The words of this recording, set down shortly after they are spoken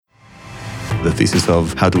The thesis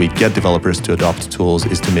of how do we get developers to adopt tools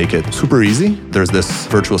is to make it super easy. There's this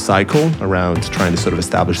virtuous cycle around trying to sort of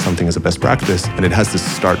establish something as a best practice, and it has to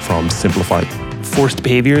start from simplified. Forced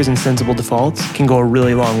behaviors and sensible defaults can go a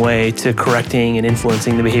really long way to correcting and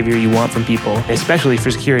influencing the behavior you want from people, especially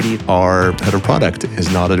for security. Our head of product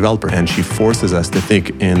is not a developer, and she forces us to think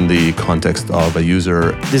in the context of a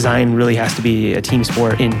user. Design really has to be a team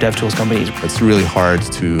sport in DevTools companies. It's really hard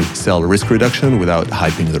to sell risk reduction without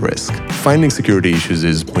hyping the risk. Finding security issues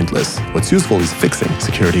is pointless. What's useful is fixing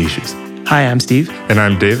security issues. Hi, I'm Steve. And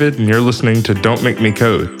I'm David, and you're listening to Don't Make Me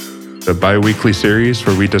Code, a bi-weekly series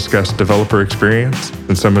where we discuss developer experience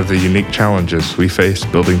and some of the unique challenges we face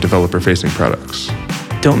building developer-facing products.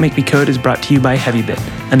 Don't Make Me Code is brought to you by HeavyBit,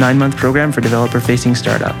 a 9-month program for developer-facing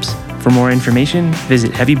startups. For more information,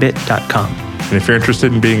 visit heavybit.com. And if you're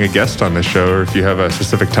interested in being a guest on this show, or if you have a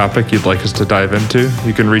specific topic you'd like us to dive into,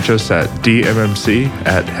 you can reach us at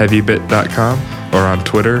dmmc@heavybit.com or on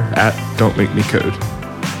Twitter @Don'tMakeMeCode.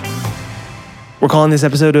 We're calling this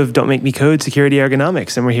episode of Don't Make Me Code Security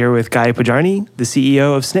Ergonomics, and we're here with Guy Podjarny, the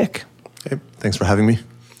CEO of Snyk. Hey, thanks for having me.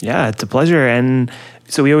 Yeah, it's a pleasure. And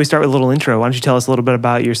so we always start with a little intro. Why don't you tell us a little bit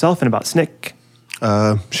about yourself and about Snyk?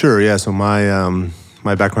 Sure, yeah. So my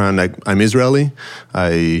background, I'm Israeli.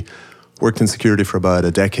 I worked in security for about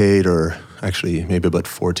a decade, or actually maybe about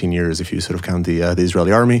 14 years if you sort of count the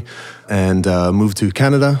Israeli army, and moved to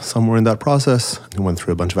Canada somewhere in that process. Went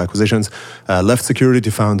through a bunch of acquisitions. Left security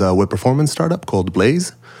to found a web performance startup called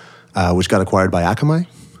Blaze, which got acquired by Akamai.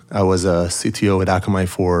 I was a CTO at Akamai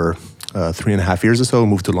for 3.5 years or so,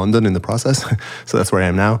 moved to London in the process. So that's where I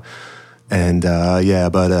am now. And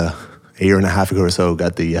about a year and a half ago or so,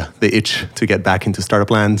 got the itch to get back into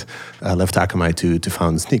startup land. Left Akamai to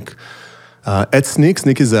found Snyk. At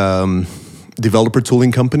Snyk is a developer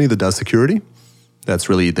tooling company that does security. That's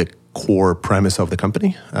really the core premise of the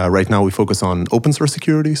company. Right now, we focus on open source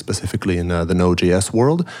security, specifically in the Node.js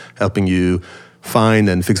world, helping you find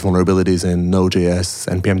and fix vulnerabilities in Node.js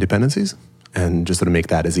NPM dependencies, and just sort of make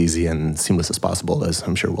that as easy and seamless as possible, as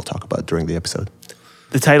I'm sure we'll talk about during the episode.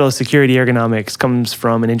 The title Security Ergonomics comes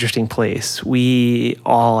from an interesting place. We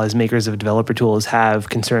all, as makers of developer tools, have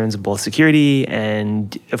concerns of both security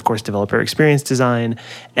and, of course, developer experience design.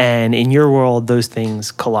 And in your world, those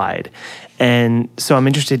things collide. And so I'm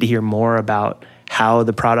interested to hear more about how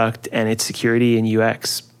the product and its security and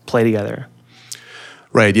UX play together.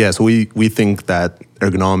 Right, yeah. So we think that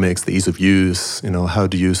ergonomics, the ease of use, how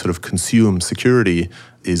do you sort of consume security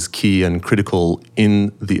is key and critical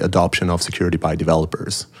in the adoption of security by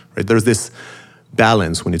developers. Right? There's this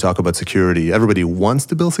balance when you talk about security. Everybody wants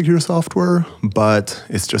to build secure software, but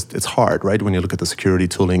it's hard, right? When you look at the security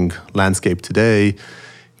tooling landscape today, it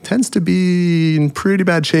tends to be in pretty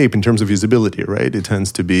bad shape in terms of usability, right? It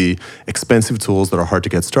tends to be expensive tools that are hard to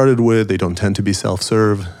get started with. They don't tend to be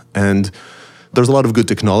self-serve. And there's a lot of good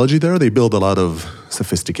technology there. They build a lot of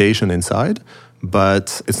sophistication inside,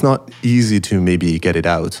 but it's not easy to maybe get it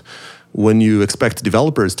out. When you expect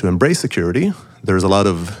developers to embrace security, there's a lot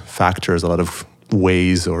of factors, a lot of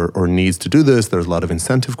ways or needs to do this. There's a lot of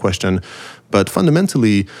incentive question, but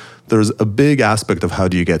fundamentally, there's a big aspect of how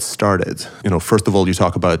do you get started. First of all, you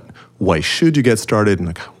talk about why should you get started,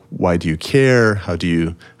 and why do you care? How do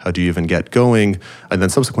you even get going? And then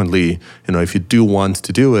subsequently, if you do want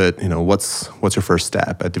to do it, what's your first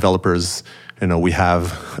step? At developers, we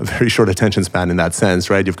have a very short attention span in that sense,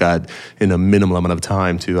 right? You've got a minimal amount of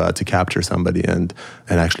time to capture somebody and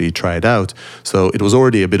actually try it out. So it was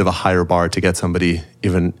already a bit of a higher bar to get somebody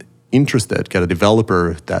even interested, get a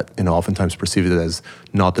developer that oftentimes perceive it as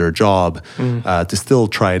not their job, to still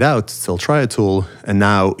try it out, still try a tool, and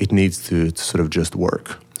now it needs to sort of just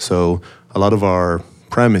work. So a lot of our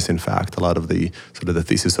premise, in fact, a lot of the sort of the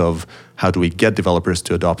thesis of how do we get developers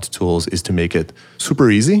to adopt tools is to make it super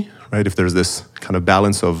easy, right? If there's this kind of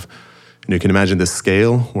balance of, you can imagine this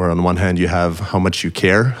scale where on one hand you have how much you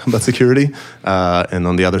care about security, and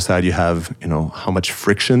on the other side you have, how much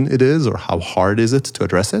friction it is or how hard is it to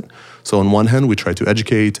address it. So on one hand we try to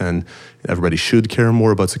educate and everybody should care more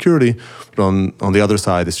about security, but on the other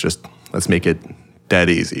side it's just, let's make it dead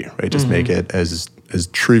easy, right? Just make it as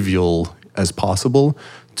trivial as possible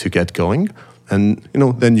to get going. And,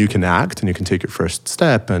 then you can act and you can take your first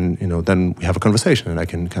step and, then we have a conversation and I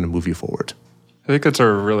can kind of move you forward. I think that's a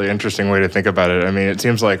really interesting way to think about it. I mean, it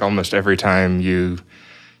seems like almost every time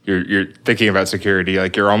you're thinking about security,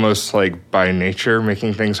 like you're almost like by nature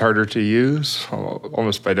making things harder to use,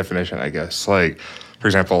 almost by definition, I guess. Like, for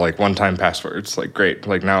example, like one-time passwords, like great,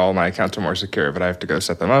 like now all my accounts are more secure, but I have to go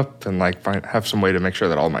set them up and like have some way to make sure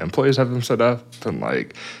that all my employees have them set up and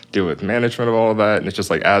like deal with management of all of that. And it just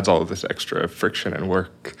like adds all of this extra friction and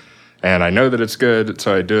work. and I know that it's good,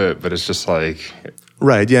 so I do it. But it's just like,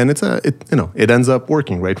 right, yeah, and it ends up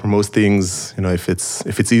working, right? For most things, if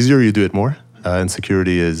it's easier, you do it more. And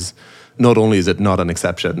security is not only is it not an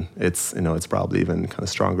exception, it's probably even kind of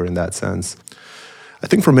stronger in that sense. I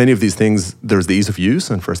think for many of these things, there's the ease of use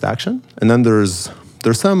and first action, and then there's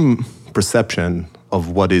some perception of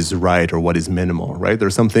what is right or what is minimal, right? There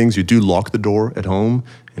are some things you do lock the door at home,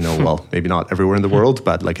 well, maybe not everywhere in the world,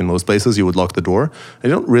 but like in most places you would lock the door. And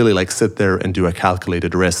you don't really like sit there and do a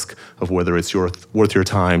calculated risk of whether it's worth your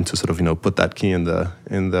time to sort of, put that key in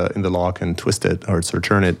the lock and twist it or sort of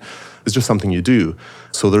turn it. It's just something you do.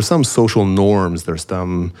 So there's some social norms, there's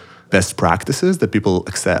some best practices that people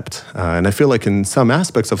accept. And I feel like in some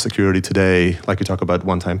aspects of security today, like you talk about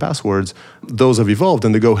one-time passwords, those have evolved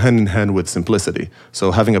and they go hand in hand with simplicity.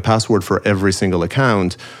 So having a password for every single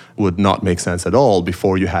account would not make sense at all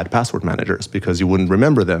before you had password managers, because you wouldn't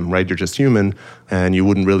remember them, right? You're just human, and you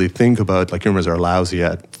wouldn't really think about, like humans are lousy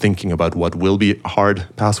at thinking about what will be a hard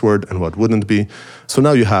password and what wouldn't be. So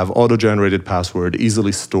now you have auto-generated password,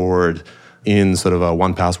 easily stored in sort of a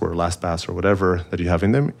 1Password or LastPass or whatever that you have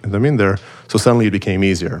in them in there. So suddenly it became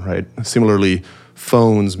easier, right? Similarly,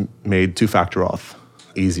 phones made two-factor auth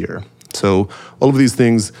easier. So all of these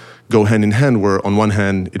things go hand in hand, where on one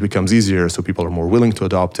hand it becomes easier, so people are more willing to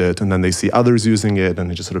adopt it, and then they see others using it,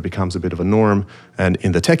 and it just sort of becomes a bit of a norm. And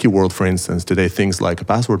in the techie world, for instance, today things like a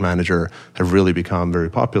password manager have really become very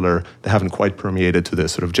popular. They haven't quite permeated to the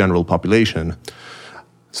sort of general population.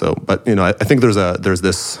 So, but I think there's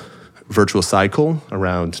this virtuous cycle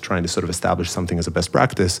around trying to sort of establish something as a best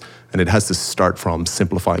practice, and it has to start from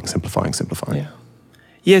simplifying.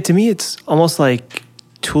 Yeah, to me it's almost like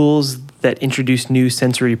tools that introduce new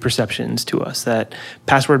sensory perceptions to us, that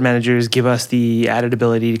password managers give us the added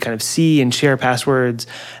ability to kind of see and share passwords.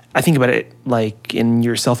 I think about it like in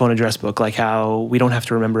your cell phone address book, like how we don't have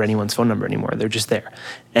to remember anyone's phone number anymore. They're just there.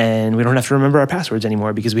 And we don't have to remember our passwords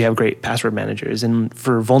anymore because we have great password managers. And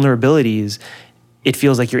for vulnerabilities, it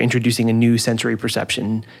feels like you're introducing a new sensory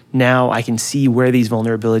perception. Now I can see where these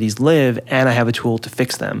vulnerabilities live, and I have a tool to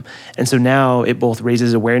fix them. And so now it both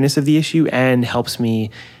raises awareness of the issue and helps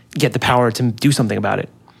me get the power to do something about it.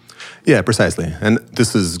 Yeah, precisely. And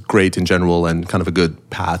this is great in general and kind of a good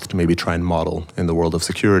path to maybe try and model in the world of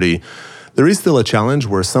security. There is still a challenge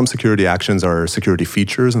where some security actions are security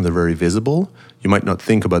features and they're very visible. You might not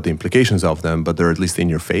think about the implications of them, but they're at least in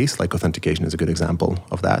your face, like authentication is a good example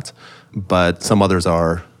of that. But some others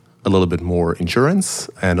are a little bit more insurance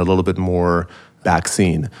and a little bit more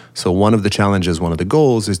backseen. So one of the challenges, one of the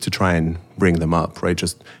goals is to try and bring them up, right?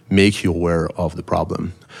 Just make you aware of the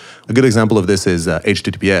problem. A good example of this is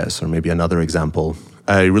HTTPS, or maybe another example.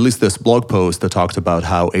 I released this blog post that talked about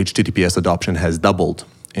how HTTPS adoption has doubled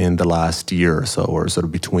in the last year or so, or sort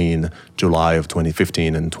of between July of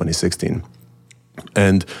 2015 and 2016.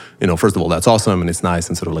 And, first of all, that's awesome and it's nice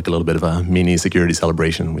and sort of like a little bit of a mini security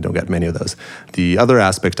celebration. We don't get many of those. The other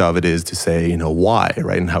aspect of it is to say, why,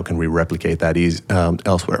 right? And how can we replicate that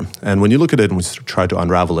elsewhere? And when you look at it and we try to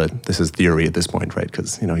unravel it, this is theory at this point, right?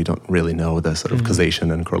 Because, you don't really know the sort of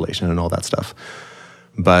causation and correlation and all that stuff.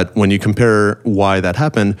 But when you compare why that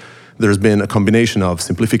happened, there's been a combination of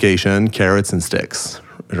simplification, carrots and sticks,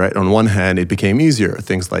 right? On one hand, it became easier.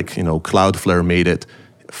 Things like, Cloudflare made it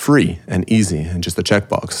free and easy and just a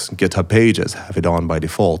checkbox. GitHub Pages have it on by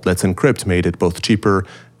default. Let's Encrypt made it both cheaper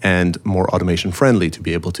and more automation friendly to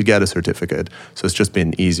be able to get a certificate. So it's just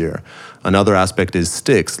been easier. Another aspect is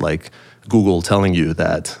sticks, like Google telling you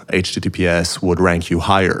that HTTPS would rank you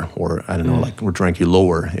higher, or would rank you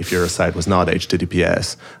lower if your site was not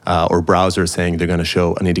HTTPS, or browsers saying they're going to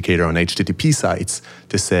show an indicator on HTTP sites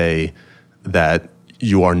to say that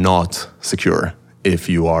you are not secure if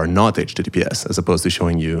you are not HTTPS, as opposed to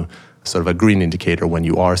showing you sort of a green indicator when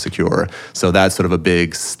you are secure. So that's sort of a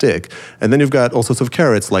big stick. And then you've got all sorts of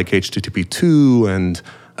carrots like HTTP2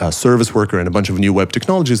 and Service Worker and a bunch of new web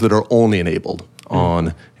technologies that are only enabled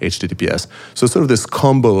on HTTPS. So sort of this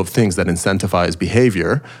combo of things that incentivize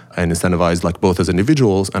behavior and incentivize like both as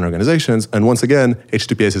individuals and organizations. And once again,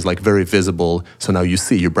 HTTPS is like very visible. So now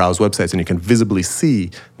you browse websites and you can visibly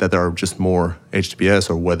see that there are just more HTTPS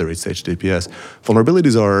or whether it's HTTPS.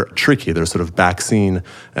 Vulnerabilities are tricky. They're sort of backseen.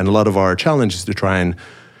 And a lot of our challenge is to try and,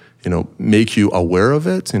 make you aware of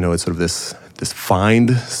it. It's sort of this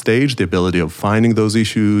find stage, the ability of finding those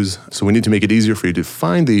issues. So we need to make it easier for you to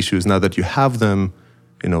find the issues. Now that you have them,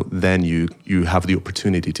 then you have the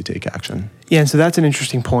opportunity to take action. Yeah, and so that's an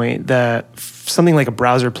interesting point, that something like a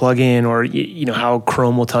browser plugin, or how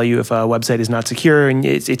Chrome will tell you if a website is not secure, and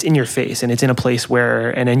it's in your face and it's in a place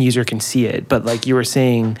where an end user can see it. But like you were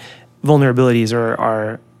saying, vulnerabilities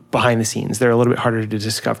are behind the scenes. They're a little bit harder to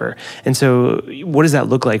discover. And so what does that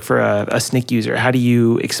look like for a SNCC user? How do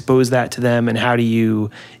you expose that to them, and how do you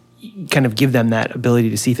kind of give them that ability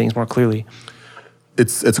to see things more clearly?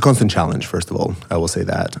 It's a constant challenge, first of all, I will say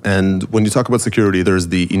that. And when you talk about security, there's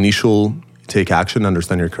the initial take action,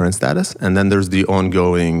 understand your current status, and then there's the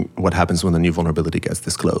ongoing what happens when the new vulnerability gets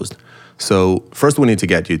disclosed. So first we need to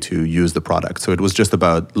get you to use the product. So it was just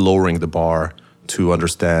about lowering the bar to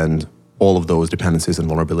understand all of those dependencies and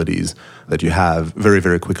vulnerabilities that you have very,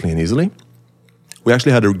 very quickly and easily. We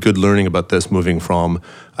actually had a good learning about this moving from,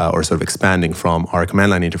 or sort of expanding from our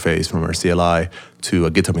command line interface, from our CLI to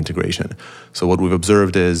a GitHub integration. So what we've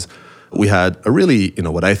observed is we had a really,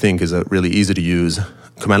 what I think is a really easy to use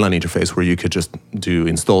command line interface where you could just do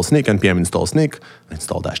install snyk, npm install snyk,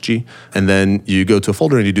 install-g, and then you go to a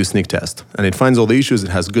folder and you do snyk test. And it finds all the issues.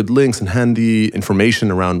 It has good links and handy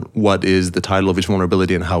information around what is the title of each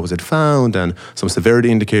vulnerability and how was it found, and some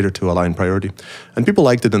severity indicator to align priority. And people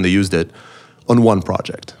liked it and they used it on one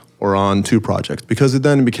project or on two projects, because it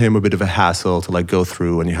then became a bit of a hassle to go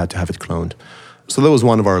through and you had to have it cloned. So that was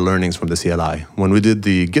one of our learnings from the CLI. When we did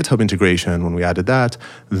the GitHub integration, when we added that,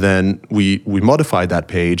 then we modified that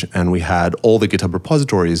page and we had all the GitHub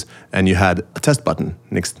repositories, and you had a test button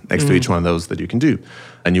next to each one of those that you can do.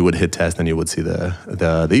 And you would hit test and you would see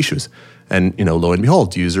the issues. And lo and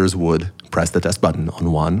behold, users would press the test button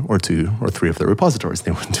on one or two or three of the repositories.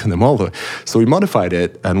 They wouldn't do them all the way. So we modified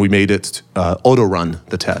it and we made it auto-run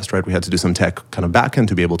the test, right? We had to do some tech kind of backend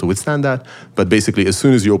to be able to withstand that. But basically, as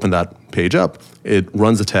soon as you open that page up, it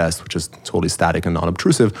runs a test, which is totally static and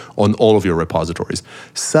non-obtrusive, on all of your repositories.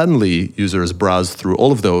 Suddenly, users browse through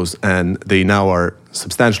all of those, and they now are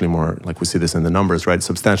substantially more, like we see this in the numbers, right?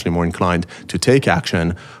 Substantially more inclined to take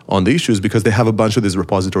action on the issues because they have a bunch of these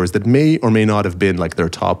repositories that may or may not have been their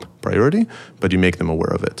top priority, but you make them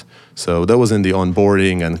aware of it. So that was in the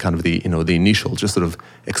onboarding and kind of the initial, just sort of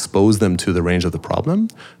expose them to the range of the problem.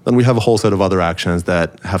 Then we have a whole set of other actions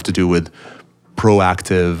that have to do with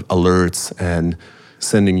proactive alerts and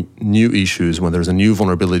sending new issues when there's a new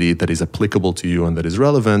vulnerability that is applicable to you and that is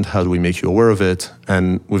relevant. How do we make you aware of it?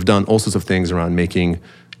 And we've done all sorts of things around making,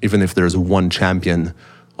 even if there's one champion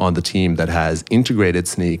on the team that has integrated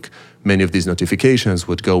snyk, many of these notifications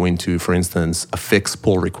would go into, for instance, a fix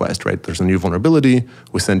pull request, right? There's a new vulnerability.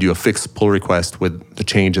 We send you a fix pull request with the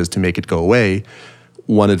changes to make it go away.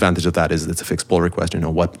 One advantage of that is it's a fix pull request.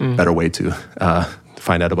 What better way to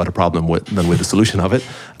find out about a problem than with the solution of it?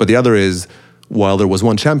 But the other is, while there was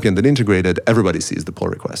one champion that integrated, everybody sees the pull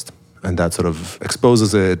request. And that sort of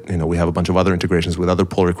exposes it. We have a bunch of other integrations with other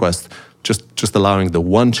pull requests, just allowing the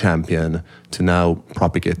one champion to now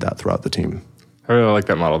propagate that throughout the team. I really like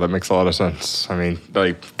that model. That makes a lot of sense. I mean,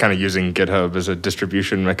 kind of using GitHub as a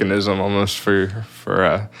distribution mechanism almost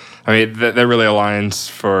that really aligns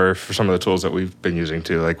for some of the tools that we've been using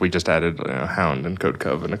too. We just added Hound and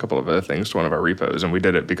CodeCov and a couple of other things to one of our repos, and we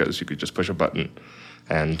did it because you could just push a button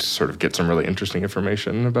and sort of get some really interesting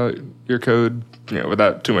information about your code,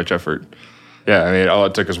 without too much effort. Yeah, I mean, all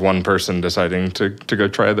it took is one person deciding to go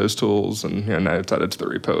try those tools, and now it's added to the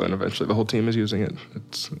repo, and eventually the whole team is using it.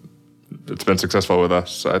 It's been successful with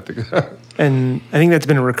us, so I think. And I think that's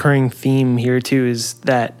been a recurring theme here too, is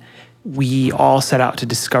that we all set out to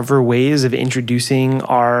discover ways of introducing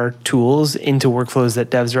our tools into workflows that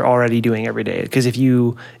devs are already doing every day. Because if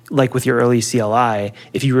you, like with your early CLI,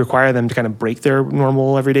 if you require them to kind of break their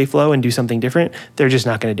normal everyday flow and do something different, they're just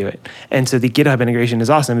not going to do it. And so the GitHub integration is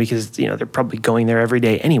awesome because they're probably going there every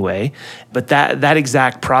day anyway. But that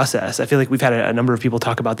exact process, I feel like we've had a number of people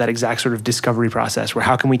talk about that exact sort of discovery process, where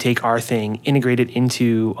how can we take our thing, integrate it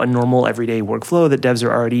into a normal everyday workflow that devs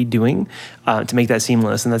are already doing to make that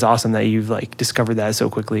seamless. And that's awesome that you've discovered that so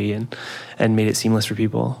quickly and made it seamless for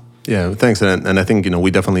people. Yeah, thanks. And I think,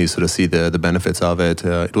 we definitely sort of see the benefits of it.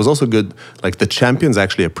 It was also good, the champions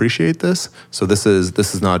actually appreciate this. So this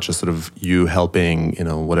is not just sort of you helping,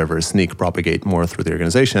 whatever, snyk propagate more through the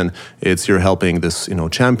organization. It's you're helping this,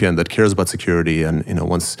 champion that cares about security. And,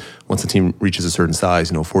 once a team reaches a certain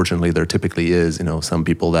size, fortunately there typically is, some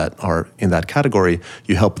people that are in that category.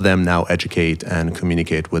 You help them now educate and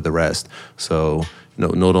communicate with the rest. So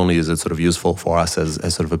not only is it sort of useful for us as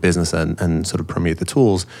sort of a business and sort of permeate the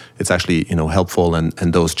tools, it's actually, helpful,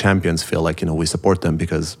 and those champions feel like, we support them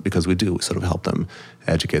because we do sort of help them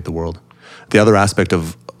educate the world. The other aspect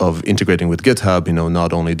of integrating with GitHub,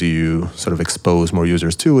 not only do you sort of expose more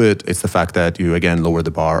users to it, it's the fact that you, again, lower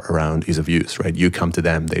the bar around ease of use, right? You come to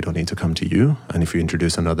them, they don't need to come to you. And if you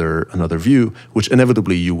introduce another view, which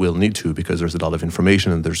inevitably you will need to because there's a lot of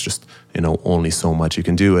information and there's just, only so much you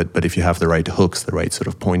can do it. But if you have the right hooks, the right sort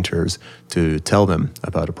of pointers to tell them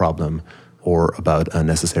about a problem, or about a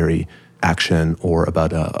necessary action or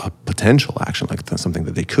about a potential action, like something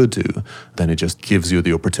that they could do, then it just gives you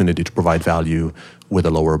the opportunity to provide value with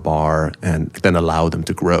a lower bar and then allow them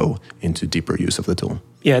to grow into deeper use of the tool.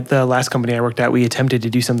 Yeah, at the last company I worked at, we attempted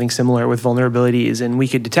to do something similar with vulnerabilities, and we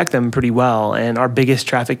could detect them pretty well. And our biggest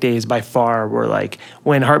traffic days by far were like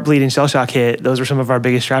when Heartbleed and Shellshock hit. Those were some of our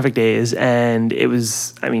biggest traffic days, and it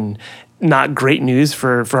was, not great news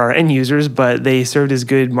for our end users, but they served as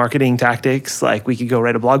good marketing tactics. Like we could go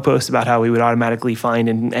write a blog post about how we would automatically find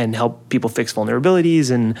and help people fix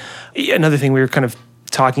vulnerabilities. And another thing we were kind of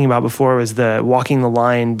talking about before was the walking the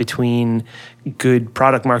line between good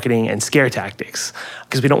product marketing and scare tactics,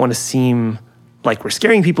 because we don't want to seem like we're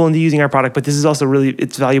scaring people into using our product, but this is also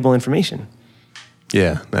it's valuable information.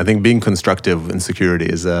 Yeah, I think being constructive in security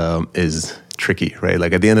is tricky, right?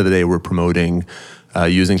 Like at the end of the day, we're promoting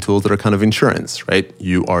using tools that are kind of insurance, right?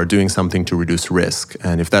 You are doing something to reduce risk.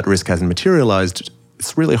 And if that risk hasn't materialized,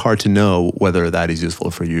 it's really hard to know whether that is useful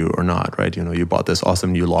for you or not, right? You bought this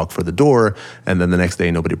awesome new lock for the door, and then the next day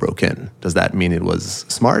nobody broke in. Does that mean it was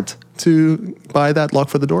smart to buy that lock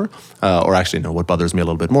for the door? Or actually, no, what bothers me a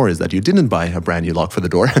little bit more is that you didn't buy a brand new lock for the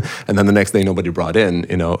door, and then the next day nobody brought in.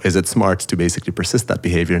 Is it smart to basically persist that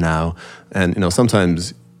behavior now? And,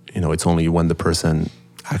 sometimes, it's only when the person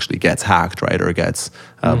actually gets hacked, right, or gets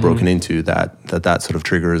broken into that sort of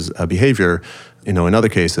triggers a behavior. In other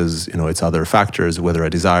cases, it's other factors, whether a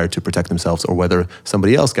desire to protect themselves or whether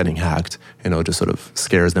somebody else getting hacked, just sort of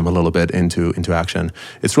scares them a little bit into action.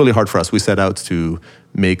 It's really hard for us. We set out to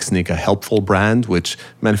make Snyk a helpful brand, which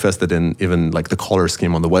manifested in even like the color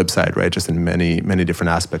scheme on the website, right, just in many, many different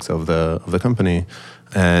aspects of the company.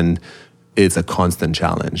 And it's a constant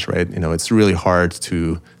challenge, right? It's really hard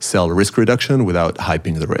to sell risk reduction without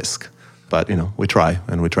hyping the risk. But, we try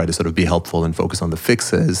to sort of be helpful and focus on the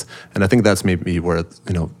fixes. And I think that's maybe where,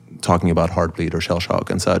 talking about Heartbleed or Shellshock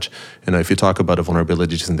and such, if you talk about a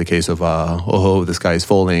vulnerability, just in the case of, this guy is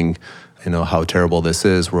falling, how terrible this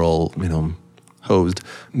is, we're all, hosed,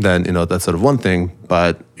 then, that's sort of one thing.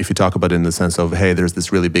 But if you talk about it in the sense of, hey, there's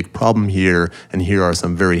this really big problem here, and here are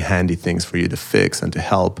some very handy things for you to fix and to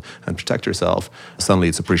help and protect yourself, suddenly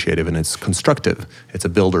it's appreciative and it's constructive. It's a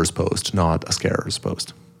builder's post, not a scarer's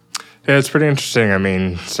post. Yeah, it's pretty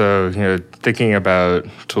interesting. So, thinking about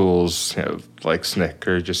tools, like Snyk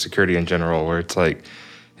or just security in general, where it's like,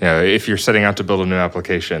 if you're setting out to build a new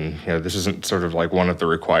application, this isn't sort of like one of the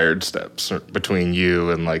required steps between you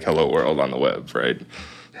and like Hello World on the web, right?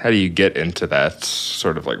 How do you get into that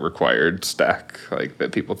sort of like required stack like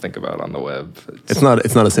that people think about on the web? It's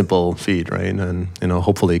not a simple feat, right? And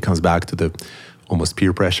hopefully it comes back to the almost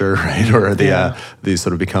peer pressure, right? Or these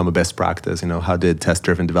sort of become a best practice. How did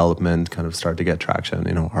test-driven development kind of start to get traction?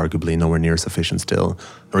 Arguably nowhere near sufficient still.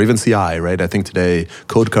 Or even CI, right? I think today,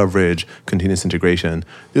 code coverage, continuous integration,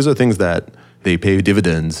 these are things that they pay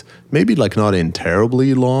dividends, maybe like not in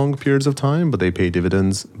terribly long periods of time, but they pay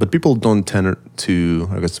dividends. But people don't tend to,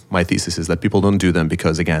 I guess my thesis is that people don't do them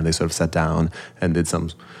because, again, they sort of sat down and did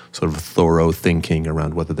some sort of thorough thinking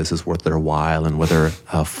around whether this is worth their while and whether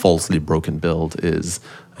a falsely broken build is,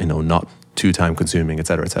 not too time consuming, et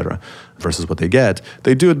cetera, versus what they get.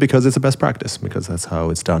 They do it because it's a best practice, because that's how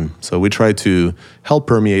it's done. So we try to help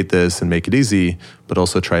permeate this and make it easy, but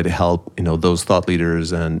also try to help, those thought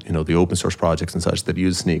leaders and, the open source projects and such that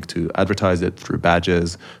use Snyk to advertise it through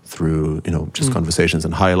badges, through, just conversations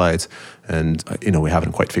and highlights. And, we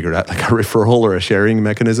haven't quite figured out like a referral or a sharing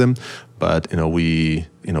mechanism, but, we,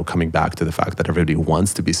 coming back to the fact that everybody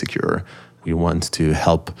wants to be secure, we want to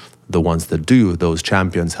help the ones that do, those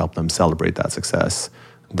champions, help them celebrate that success.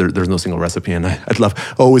 There's no single recipe, and I'd love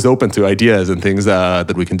always open to ideas and things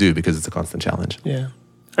that we can do because it's a constant challenge. Yeah.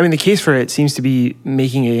 The case for it seems to be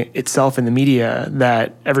making itself in the media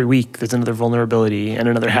that every week there's another vulnerability and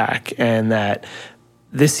another hack, and that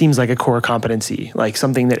this seems like a core competency, like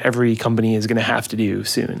something that every company is going to have to do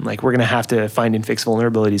soon. Like we're going to have to find and fix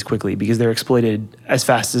vulnerabilities quickly because they're exploited as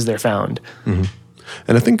fast as they're found. Mm-hmm.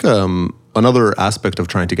 And I think another aspect of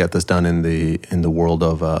trying to get this done in the world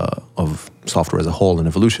of software as a whole and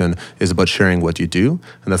evolution is about sharing what you do.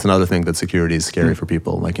 And that's another thing that security is scary for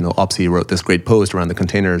people. Like, Opsy wrote this great post around the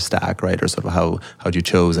container stack, right? Or sort of how you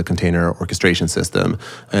chose a container orchestration system.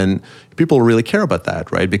 And people really care about that,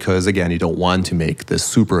 right? Because again, you don't want to make this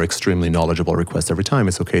super extremely knowledgeable request every time.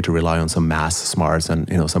 It's okay to rely on some mass smarts and,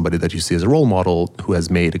 somebody that you see as a role model who has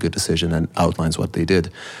made a good decision and outlines what they did.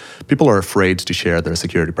 People are afraid to share their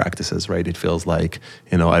security practices, right? It feels like,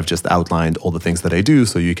 I've just outlined all the things that I do,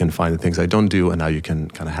 so you can find the things I don't do, and now you can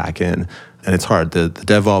kind of hack in. And it's hard. The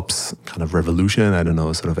DevOps kind of revolution, I don't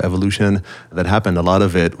know, sort of evolution that happened, a lot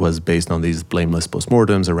of it was based on these blameless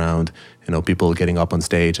postmortems around, people getting up on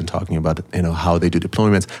stage and talking about, how they do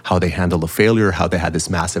deployments, how they handle a failure, how they had this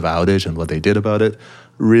massive outage and what they did about it.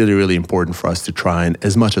 Really, really important for us to try and,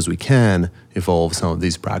 as much as we can, evolve some of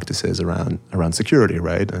these practices around security,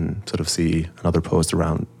 right? And sort of see another post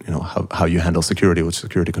around, how you handle security, which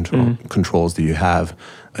security controls do you have,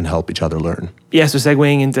 and help each other learn. Yeah, so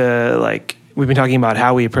segueing into we've been talking about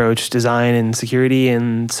how we approach design and security,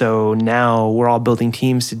 and so now we're all building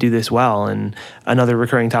teams to do this well. And another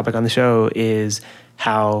recurring topic on the show is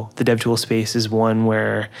how the DevTool space is one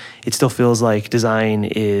where it still feels like design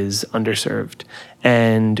is underserved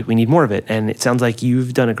and we need more of it. And it sounds like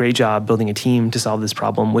you've done a great job building a team to solve this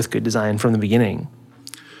problem with good design from the beginning.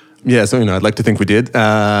 Yeah, so I'd like to think we did,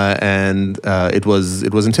 and it was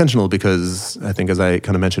intentional because I think, as I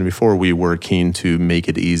kind of mentioned before, we were keen to make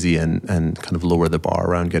it easy and kind of lower the bar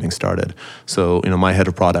around getting started. So my head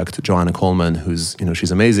of product, Joanna Coleman, who's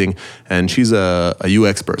she's amazing, and she's a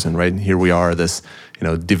UX person, right? Here we are, this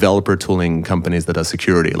developer tooling companies that does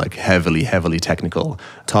security, like heavily technical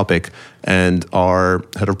topic. And our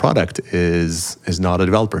head of product is not a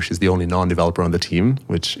developer. She's the only non-developer on the team,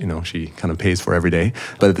 which, she kind of pays for every day.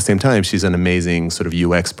 But at the same time, she's an amazing sort of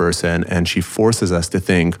UX person, and she forces us to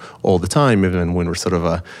think all the time, even when we're sort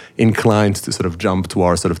of inclined to sort of jump to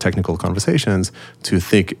our sort of technical conversations, to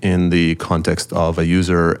think in the context of a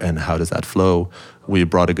user and how does that flow. We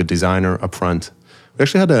brought a good designer up front. We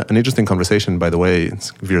actually had an interesting conversation, by the way,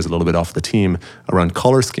 it veers a little bit off the team, around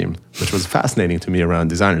color scheme, which was fascinating to me around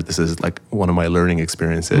designers. This is like one of my learning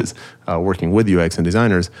experiences working with UX and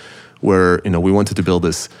designers, where we wanted to build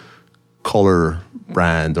this color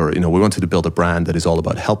brand, or we wanted to build a brand that is all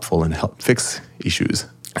about helpful and help fix issues.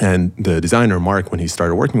 And the designer, Mark, when he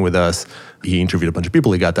started working with us, he interviewed a bunch of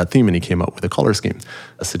people, he got that theme, and he came up with a color scheme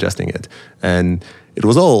suggesting it. And it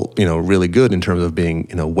was all, really good in terms of being,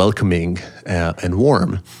 welcoming and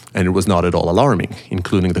warm. And it was not at all alarming,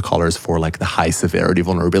 including the colors for like the high severity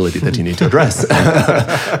vulnerability that you need to address,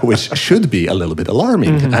 which should be a little bit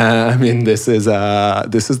alarming. This is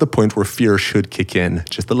the point where fear should kick in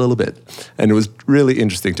just a little bit. And it was really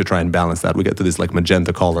interesting to try and balance that. We get to this like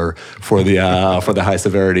magenta color for the high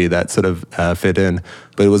severity that sort of fit in.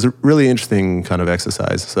 But it was a really interesting kind of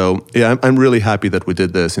exercise. So yeah, I'm really happy that we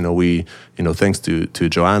did this. We, thanks to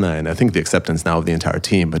Joanna, and I think the acceptance now of the entire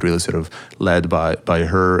team, but really sort of led by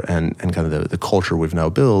her and kind of the culture we've now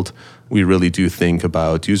built. We really do think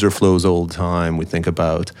about user flows all the time. We think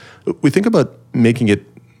about making it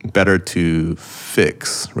better to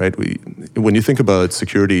fix, right? When you think about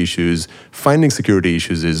security issues, finding security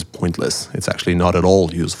issues is pointless. It's actually not at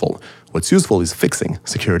all useful. What's useful is fixing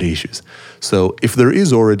security issues. So if there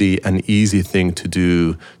is already an easy thing to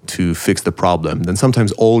do to fix the problem, then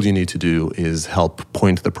sometimes all you need to do is help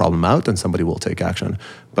point the problem out and somebody will take action.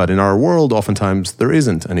 But in our world, oftentimes there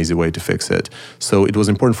isn't an easy way to fix it. So it was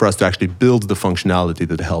important for us to actually build the functionality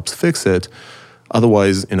that helps fix it.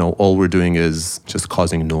 Otherwise, all we're doing is just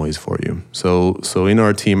causing noise for you. So in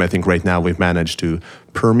our team, I think right now we've managed to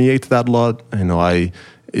permeate that a lot.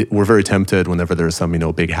 We're very tempted whenever there's some,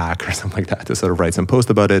 big hack or something like that to sort of write some post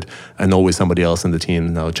about it. And always somebody else in the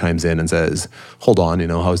team now chimes in and says, hold on,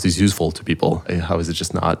 how is this useful to people? How is it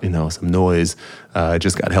just not, some noise? I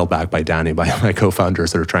just got held back by Danny, by my co-founder,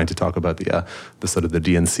 sort of trying to talk about the sort of the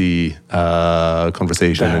DNC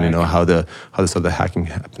conversation and, how the sort of the hacking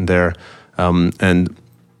happened there.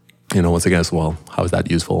 Once again, well, how is that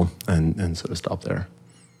useful? And sort of stop there.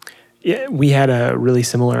 Yeah, we had a really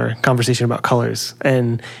similar conversation about colors,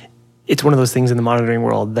 and it's one of those things in the monitoring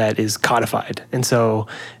world that is codified. And so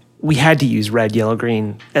we had to use red, yellow,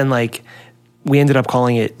 green, and we ended up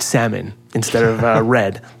calling it salmon instead of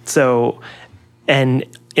red. So, and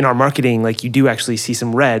in our marketing, you do actually see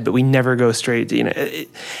some red, but we never go straight to,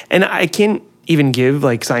 and I can't even give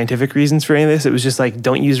scientific reasons for any of this. It was just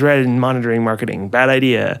don't use red in monitoring marketing. Bad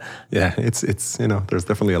idea. Yeah, it's there's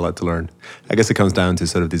definitely a lot to learn. I guess it comes down to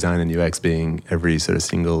sort of design and UX being every sort of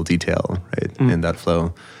single detail, right, in that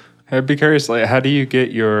flow. I'd be curious, how do you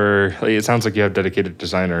get it sounds like you have dedicated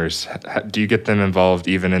designers. Do you get them involved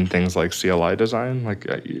even in things like CLI design?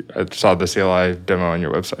 I saw the CLI demo on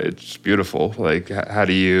your website. It's beautiful. How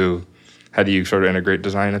do you sort of integrate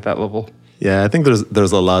design at that level? Yeah, I think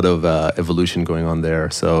there's a lot of evolution going on there.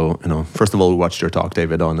 So, first of all, we watched your talk,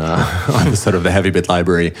 David, on sort of the heavy bit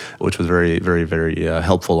library, which was very, very, very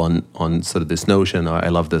helpful on sort of this notion. I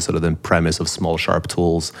love the sort of the premise of small, sharp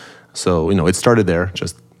tools. So, it started there,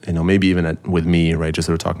 just, maybe even with me, right, just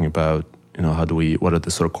sort of talking about, what are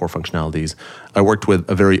the sort of core functionalities? I worked with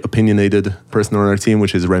a very opinionated person on our team,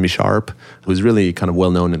 which is Remy Sharp, who's really kind of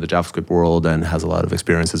well known in the JavaScript world and has a lot of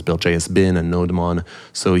experience, has built JSBin and Nodemon.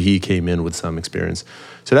 So he came in with some experience.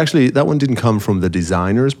 So that one didn't come from the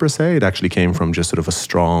designers per se. It actually came from just sort of a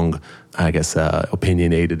strong,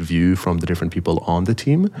 opinionated view from the different people on the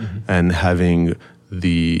team, and having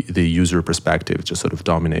the user perspective just sort of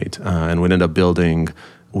dominate. And we ended up building,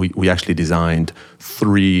 we actually designed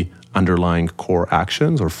 3 underlying core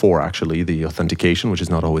actions, or 4 actually: the authentication, which is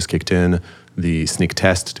not always kicked in, the sneak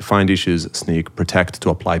test to find issues, sneak protect to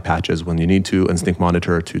apply patches when you need to, and sneak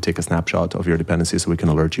monitor to take a snapshot of your dependencies so we can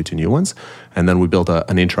alert you to new ones. And then we built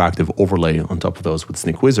an interactive overlay on top of those with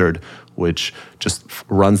Sneak Wizard, which just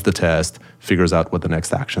runs the test, figures out what the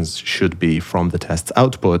next actions should be from the test's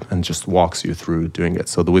output, and just walks you through doing it.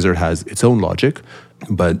 So the wizard has its own logic,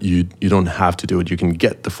 but you don't have to do it. You can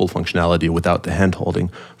get the full functionality without the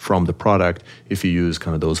hand-holding from the product if you use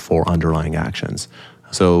kind of those 4 underlying actions.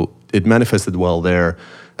 So it manifested well there.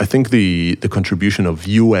 I think the contribution of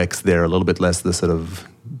UX there, a little bit less the sort of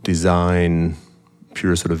design,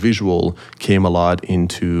 pure sort of visual, came a lot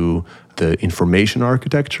into the information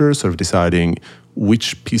architecture, sort of deciding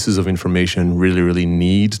which pieces of information really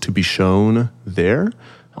need to be shown there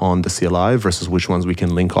on the CLI versus which ones we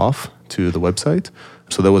can link off to the website.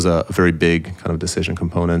 So that was a very big kind of decision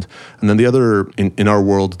component. And then the other, in our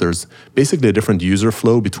world, there's basically a different user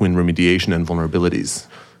flow between remediation and vulnerabilities.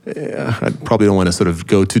 I probably don't want to sort of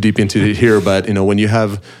go too deep into it here, but when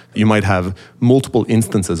you might have multiple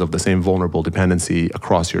instances of the same vulnerable dependency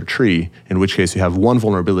across your tree, in which case you have one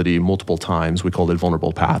vulnerability multiple times. We call it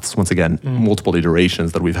vulnerable paths. Once again, multiple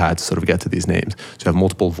iterations that we've had to sort of get to these names. So you have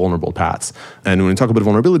multiple vulnerable paths. And when you talk about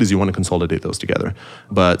vulnerabilities, you want to consolidate those together.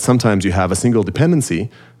 But sometimes you have a single dependency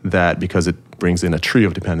that, because it brings in a tree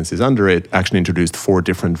of dependencies under it, actually introduced 4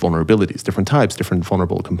 different vulnerabilities, different types, different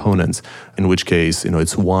vulnerable components, in which case,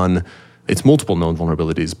 it's multiple known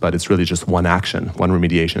vulnerabilities, but it's really just one action, one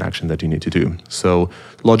remediation action that you need to do. So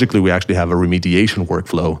logically, we actually have a remediation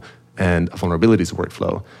workflow and a vulnerabilities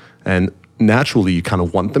workflow. And naturally, you kind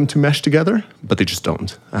of want them to mesh together, but they just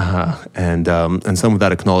don't. And some of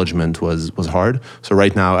that acknowledgement was hard. So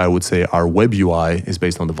right now, I would say our web UI is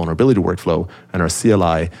based on the vulnerability workflow, and our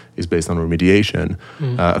CLI is based on remediation,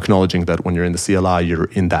 acknowledging that when you're in the CLI, you're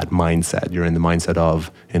in that mindset. You're in the mindset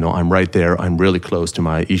of, I'm right there, I'm really close to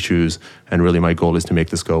my issues, and really my goal is to make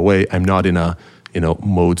this go away. I'm not in a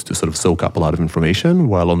mode to sort of soak up a lot of information,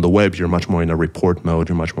 while on the web, you're much more in a report mode,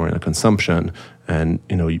 you're much more in a consumption. And,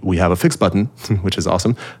 we have a fix button, which is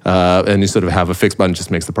awesome. And you sort of have a fix button,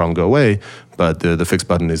 just makes the problem go away. But the fix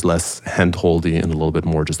button is less hand-holdy and a little bit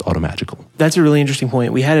more just automagical. That's a really interesting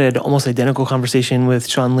point. We had an almost identical conversation with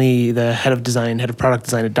Sean Lee, the head of product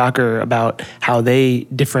design at Docker, about how they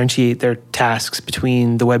differentiate their tasks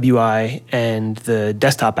between the web UI and the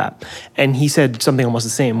desktop app. And he said something almost the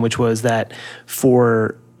same, which was that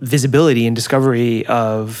for visibility and discovery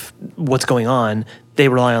of what's going on, they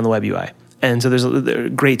rely on the web UI. And so there's a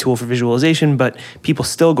great tool for visualization, but people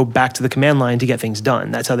still go back to the command line to get things done.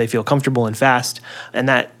 That's how they feel comfortable and fast. And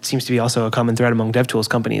that seems to be also a common thread among DevTools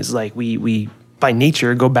companies. Like we by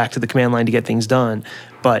nature go back to the command line to get things done,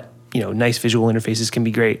 but nice visual interfaces can be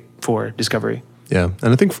great for discovery. Yeah,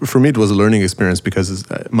 and I think for me it was a learning experience, because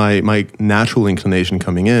my natural inclination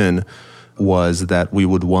coming in was that we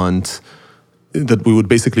would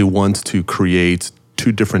basically want to create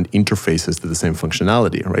 2 different interfaces to the same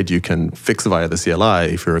functionality, right? You can fix via the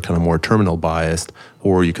CLI if you're kind of more terminal biased,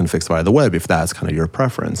 or you can fix via the web if that's kind of your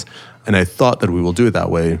preference. And I thought that we will do it that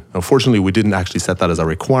way. Unfortunately, we didn't actually set that as a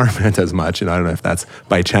requirement as much. I don't know if that's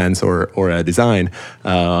by chance or a design.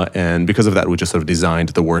 And because of that, we just sort of designed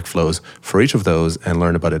the workflows for each of those and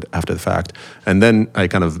learned about it after the fact. And then I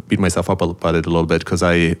kind of beat myself up about it a little bit, because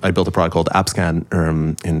I built a product called AppScan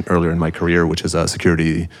earlier in my career, which is a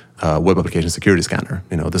security web application security scanner.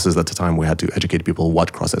 This is at the time we had to educate people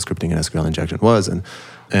what cross-site scripting and SQL injection was.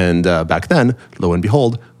 And back then, lo and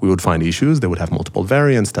behold, we would find issues. They would have multiple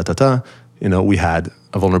variants, we had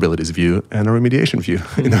a vulnerabilities view and a remediation view.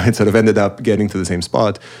 It sort of ended up getting to the same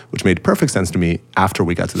spot, which made perfect sense to me after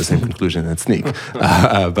we got to the same conclusion at Sneak.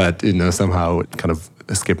 But somehow it kind of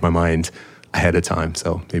escaped my mind ahead of time.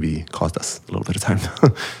 So maybe it cost us a little bit of time.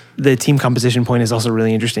 The team composition point is also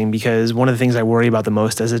really interesting, because one of the things I worry about the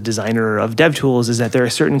most as a designer of DevTools is that there are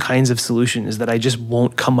certain kinds of solutions that I just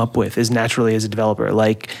won't come up with as naturally as a developer,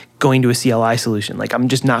 like going to a CLI solution. Like I'm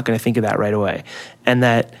just not going to think of that right away. And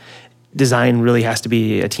that design really has to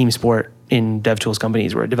be a team sport in DevTools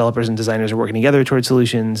companies, where developers and designers are working together towards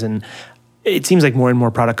solutions. And it seems like more and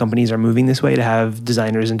more product companies are moving this way to have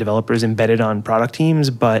designers and developers embedded on product teams,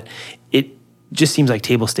 but it just seems like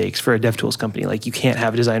table stakes for a DevTools company. Like you can't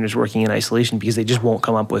have designers working in isolation because they just won't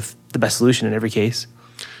come up with the best solution in every case.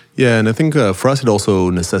 Yeah, and I think for us, it also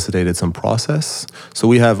necessitated some process. So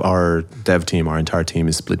we have our dev team, our entire team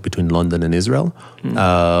is split between London and Israel.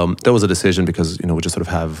 That was a decision because, we just sort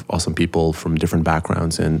of have awesome people from different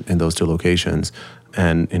backgrounds in those two locations.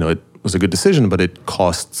 And, it was a good decision, but it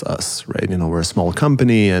costs us, right? We're a small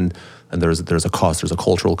company and there's a cost, there's a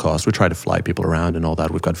cultural cost. We try to fly people around and all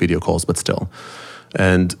that. We've got video calls, but still.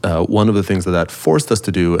 And one of the things that forced us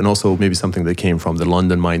to do, and also maybe something that came from the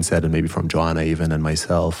London mindset and maybe from Joanna even and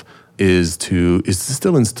myself, is to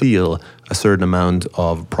still instill a certain amount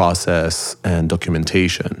of process and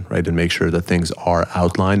documentation, right? And make sure that things are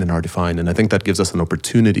outlined and are defined. And I think that gives us an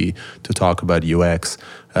opportunity to talk about UX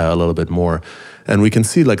a little bit more. And we can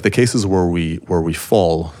see like the cases where we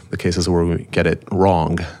fall, the cases where we get it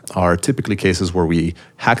wrong, are typically cases where we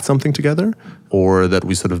hacked something together, or that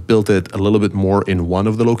we sort of built it a little bit more in one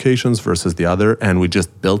of the locations versus the other, and we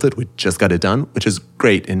just built it, we just got it done, which is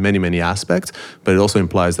great in many, many aspects, but it also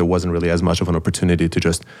implies there wasn't really as much of an opportunity to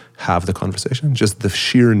just have the conversation. Just the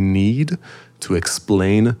sheer need to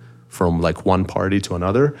explain from like one party to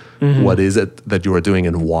another, what is it that you are doing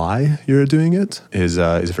and why you're doing it is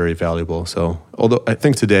very valuable. So although I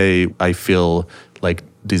think today I feel like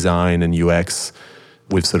design and UX,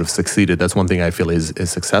 we've sort of succeeded. That's one thing I feel is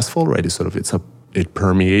successful, right? It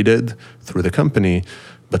permeated through the company.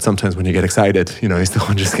 But sometimes when you get excited, you still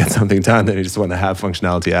want to just get something done and you just want to have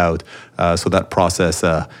functionality out. So that process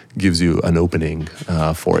gives you an opening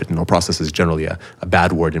for it. Process is generally a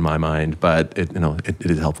bad word in my mind, but it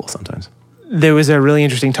is helpful sometimes. There was a really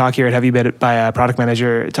interesting talk here at HeavyBit by a product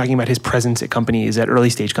manager talking about his presence at companies, at early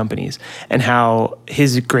stage companies, and how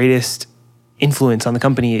his greatest influence on the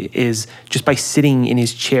company is just by sitting in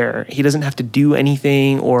his chair. He doesn't have to do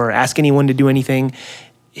anything or ask anyone to do anything.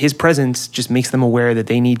 His presence just makes them aware that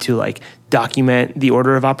they need to like document the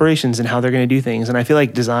order of operations and how they're going to do things. And I feel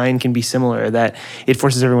like design can be similar, that it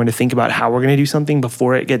forces everyone to think about how we're going to do something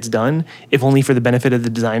before it gets done, if only for the benefit of the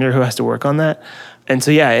designer who has to work on that. And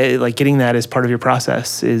so, like getting that as part of your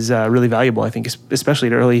process is really valuable, I think, especially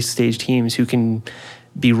to early stage teams who can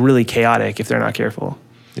be really chaotic if they're not careful.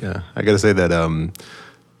 Yeah, I got to say that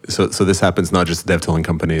So this happens not just dev tooling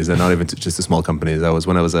companies and not even just the small companies.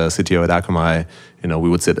 When I was a CTO at Akamai, we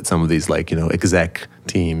would sit at some of these exec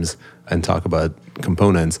teams and talk about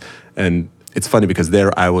components. And it's funny because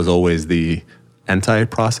there I was always the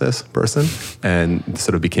anti-process person, and it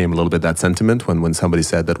sort of became a little bit that sentiment when somebody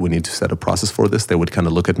said that we need to set a process for this, they would kind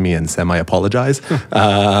of look at me and semi-apologize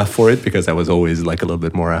for it, because I was always like a little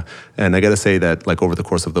bit more. And I got to say that like over the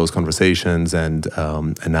course of those conversations and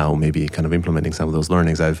now maybe kind of implementing some of those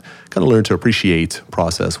learnings, I've kind of learned to appreciate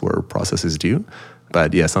process where process is due.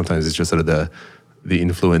 But yeah, sometimes it's just sort of the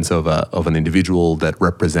influence of an individual that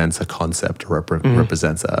represents a concept or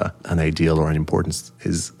represents an ideal or an importance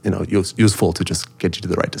is useful to just get you to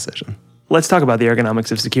the right decision. Let's talk about the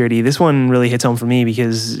ergonomics of security. This one really hits home for me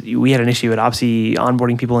because we had an issue at Opsy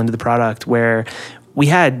onboarding people into the product where we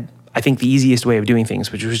had, I think, the easiest way of doing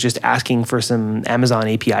things, which was just asking for some Amazon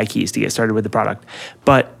API keys to get started with the product.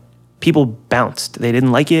 But people bounced. They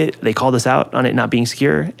didn't like it. They called us out on it not being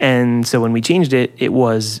secure. And so when we changed it, it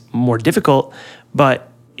was more difficult, but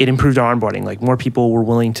it improved our onboarding. Like more people were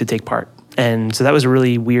willing to take part. And so that was a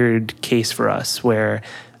really weird case for us where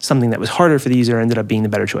something that was harder for the user ended up being the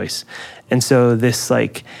better choice. And so this,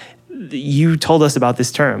 like, you told us about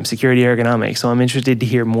this term, security ergonomics. So I'm interested to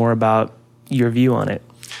hear more about your view on it.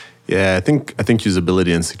 Yeah, I think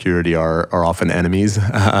usability and security are often enemies,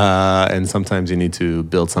 and sometimes you need to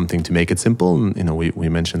build something to make it simple. And we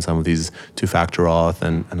mentioned some of these two-factor auth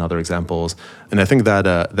and other examples, and I think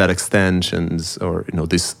that extensions or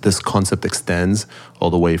this concept extends all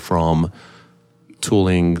the way from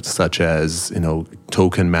tooling such as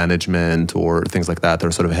token management or things like that.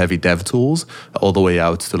 They're sort of heavy dev tools, all the way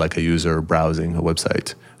out to like a user browsing a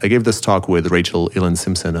website. I gave this talk with Rachel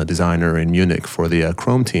Illen-Simpson, a designer in Munich for the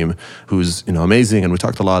Chrome team, who's amazing. And we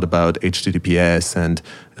talked a lot about HTTPS and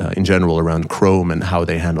in general around Chrome and how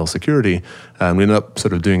they handle security. And we ended up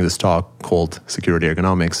sort of doing this talk called Security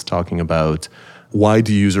Ergonomics, talking about why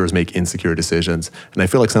do users make insecure decisions? And I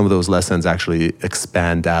feel like some of those lessons actually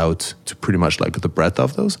expand out to pretty much like the breadth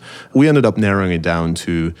of those. We ended up narrowing it down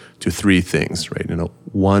to three things, right?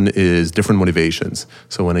 One is different motivations.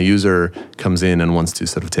 So when a user comes in and wants to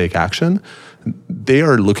sort of take action, they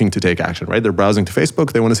are looking to take action, right? They're browsing to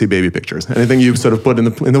Facebook. They want to see baby pictures. Anything you sort of put in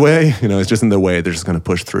the way, it's just in their way. They're just going to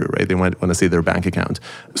push through, right? They want to see their bank account.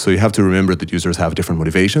 So you have to remember that users have different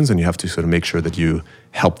motivations, and you have to sort of make sure that you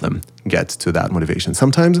help them get to that motivation.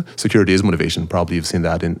 Sometimes security is motivation. Probably you've seen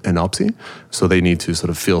that in Opsy. So they need to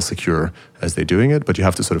sort of feel secure as they're doing it, but you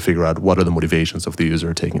have to sort of figure out what are the motivations of the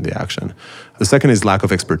user taking the action. The second is lack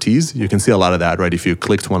of expertise. You can see a lot of that, right? If you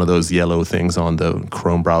clicked one of those yellow things on the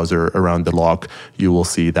Chrome browser around the lock, you will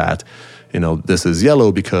see that this is yellow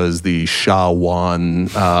because the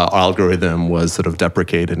SHA-1 algorithm was sort of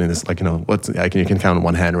deprecated, and it's like, you can count on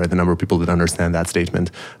one hand, right, the number of people that understand that statement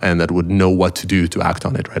and that would know what to do to act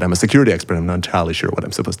on it, right? I'm a security expert. I'm not entirely sure what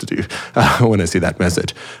I'm supposed to do when I see that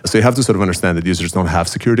message. So you have to sort of understand that users don't have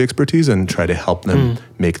security expertise and try to help them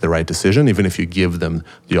make the right decision, even if you give them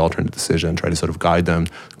the alternate decision, try to sort of guide them.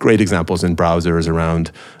 Great examples in browsers around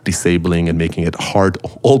disabling and making it hard,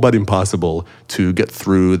 all but impossible, to get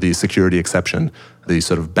through the security exception, the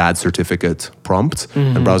sort of bad certificate prompt.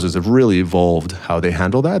 And browsers have really evolved how they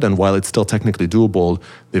handle that. And while it's still technically doable,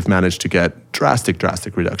 they've managed to get drastic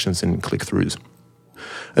reductions in click-throughs.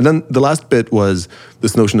 And then the last bit was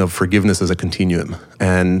this notion of forgiveness as a continuum,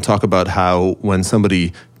 and talk about how when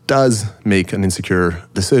somebody does make an insecure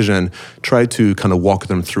decision, try to kind of walk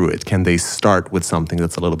them through it. Can they start with something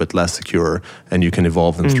that's a little bit less secure and you can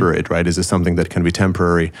evolve them through it, right? Is this something that can be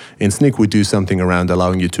temporary? In Snyk, we do something around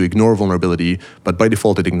allowing you to ignore vulnerability, but by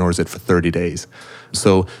default, it ignores it for 30 days.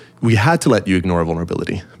 So we had to let you ignore a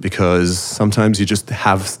vulnerability because sometimes you just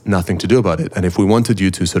have nothing to do about it. And if we wanted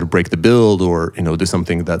you to sort of break the build or do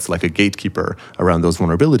something that's like a gatekeeper around those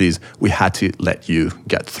vulnerabilities, we had to let you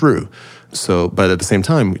get through. So, but at the same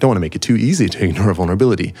time, we don't want to make it too easy to ignore a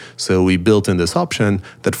vulnerability. So we built in this option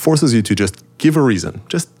that forces you to just give a reason,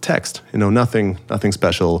 just text, nothing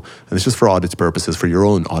special. And it's just for audit purposes, for your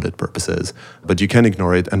own audit purposes. But you can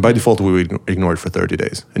ignore it. And by default, we would ignore it for 30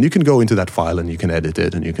 days. And you can go into that file and you can edit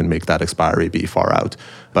it and you can make that expiry be far out.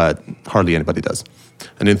 But hardly anybody does.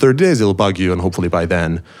 And in 30 days, it'll bug you. And hopefully by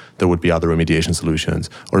then, there would be other remediation solutions.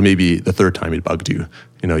 Or maybe the third time it bugged you,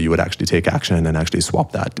 you would actually take action and actually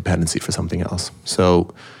swap that dependency for something else.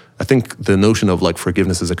 So I think the notion of like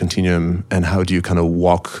forgiveness as a continuum and how do you kind of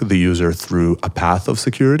walk the user through a path of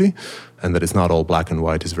security and that it's not all black and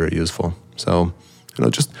white is very useful. So,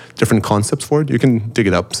 just different concepts for it. You can dig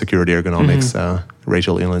it up, security ergonomics,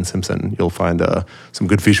 Rachel Elin Simpson. You'll find some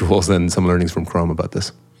good visuals and some learnings from Chrome about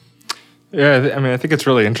this. Yeah, I think it's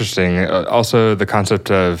really interesting. Also, the concept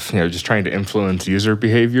of just trying to influence user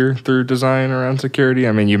behavior through design around security.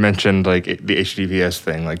 You mentioned like the HTTPS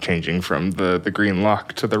thing, like changing from the green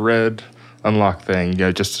lock to the red unlock thing.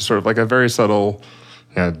 Just sort of like a very subtle.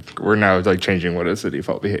 We're now like changing what is the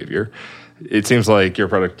default behavior. It seems like your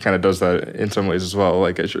product kind of does that in some ways as well.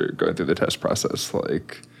 Like as you're going through the test process,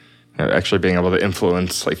 like actually being able to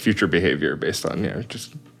influence like future behavior based on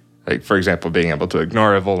just. Like, for example, being able to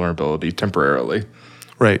ignore a vulnerability temporarily.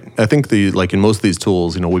 Right. I think in most of these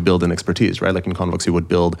tools, we build in expertise, right? Like in Convox, you would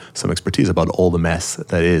build some expertise about all the mess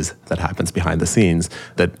that happens behind the scenes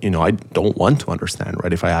that, I don't want to understand,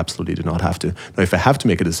 right? If I absolutely do not have to. Now, if I have to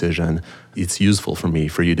make a decision, it's useful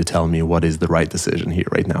for you to tell me what is the right decision here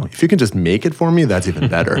right now. If you can just make it for me, that's even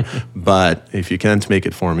better. But if you can't make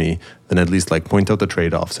it for me, then at least like point out the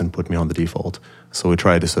trade-offs and put me on the default. So we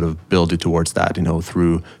try to sort of build it towards that,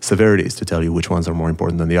 through severities to tell you which ones are more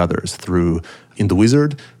important than the others. Through, in the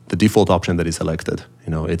wizard, the default option that is selected.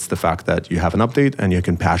 It's the fact that you have an update and you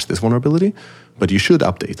can patch this vulnerability, but you should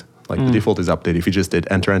update. Like the default is update. If you just did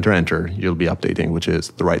enter, you'll be updating, which is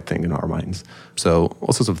the right thing in our minds. So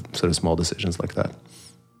all sorts of sort of small decisions like that.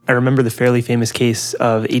 I remember the fairly famous case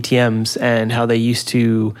of ATMs and how they used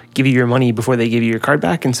to give you your money before they give you your card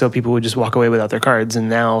back. And so people would just walk away without their cards. And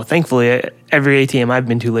now, thankfully, every ATM I've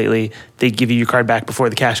been to lately, they give you your card back before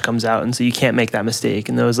the cash comes out. And so you can't make that mistake.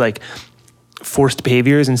 And those like forced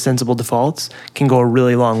behaviors and sensible defaults can go a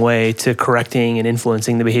really long way to correcting and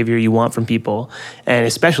influencing the behavior you want from people. And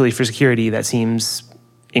especially for security, that seems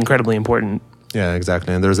incredibly important. Yeah,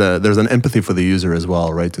 exactly. And there's an empathy for the user as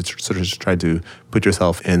well, right? To sort of just try to put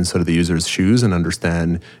yourself in sort of the user's shoes and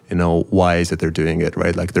understand, why is it they're doing it,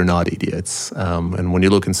 right? Like they're not idiots. And when you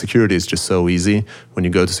look in security, it's just so easy. When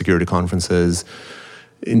you go to security conferences,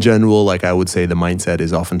 in general, like I would say the mindset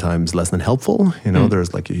is oftentimes less than helpful.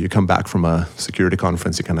 There's like, you come back from a security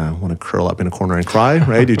conference, you kind of want to curl up in a corner and cry,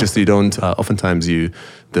 right? You don't, oftentimes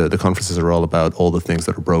the conferences are all about all the things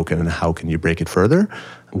that are broken and how can you break it further.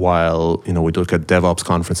 While, we look at DevOps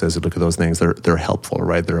conferences, we look at those things, they're helpful,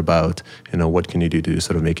 right? They're about, what can you do to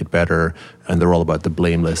sort of make it better? And they're all about the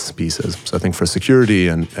blameless pieces. So I think for security,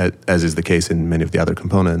 and as is the case in many of the other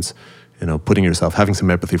components, putting yourself, having some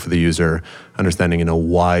empathy for the user, understanding,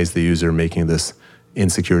 why is the user making this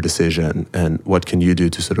insecure decision, and what can you do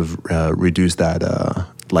to sort of reduce that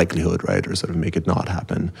likelihood, right, or sort of make it not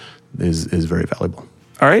happen is very valuable.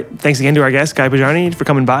 All right. Thanks again to our guest, Guy Podjarny, for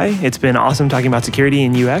coming by. It's been awesome talking about security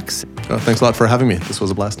and UX. Thanks a lot for having me. This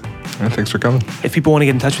was a blast. Yeah, thanks for coming. If people want to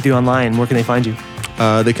get in touch with you online, where can they find you?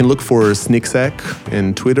 They can look for SnykSec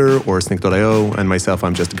in Twitter or Snyk.io, and myself,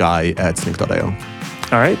 I'm just Guy at Snyk.io.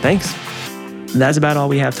 All right. Thanks. That's about all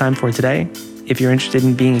we have time for today. If you're interested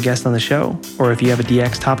in being a guest on the show, or if you have a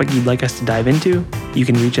DX topic you'd like us to dive into, you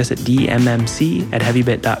can reach us at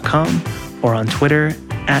dmmc@heavybit.com or on Twitter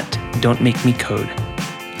at don'tmakemecode.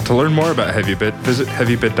 To learn more about HeavyBit, visit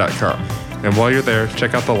heavybit.com. And while you're there,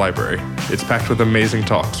 check out the library. It's packed with amazing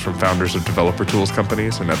talks from founders of developer tools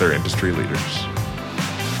companies and other industry leaders.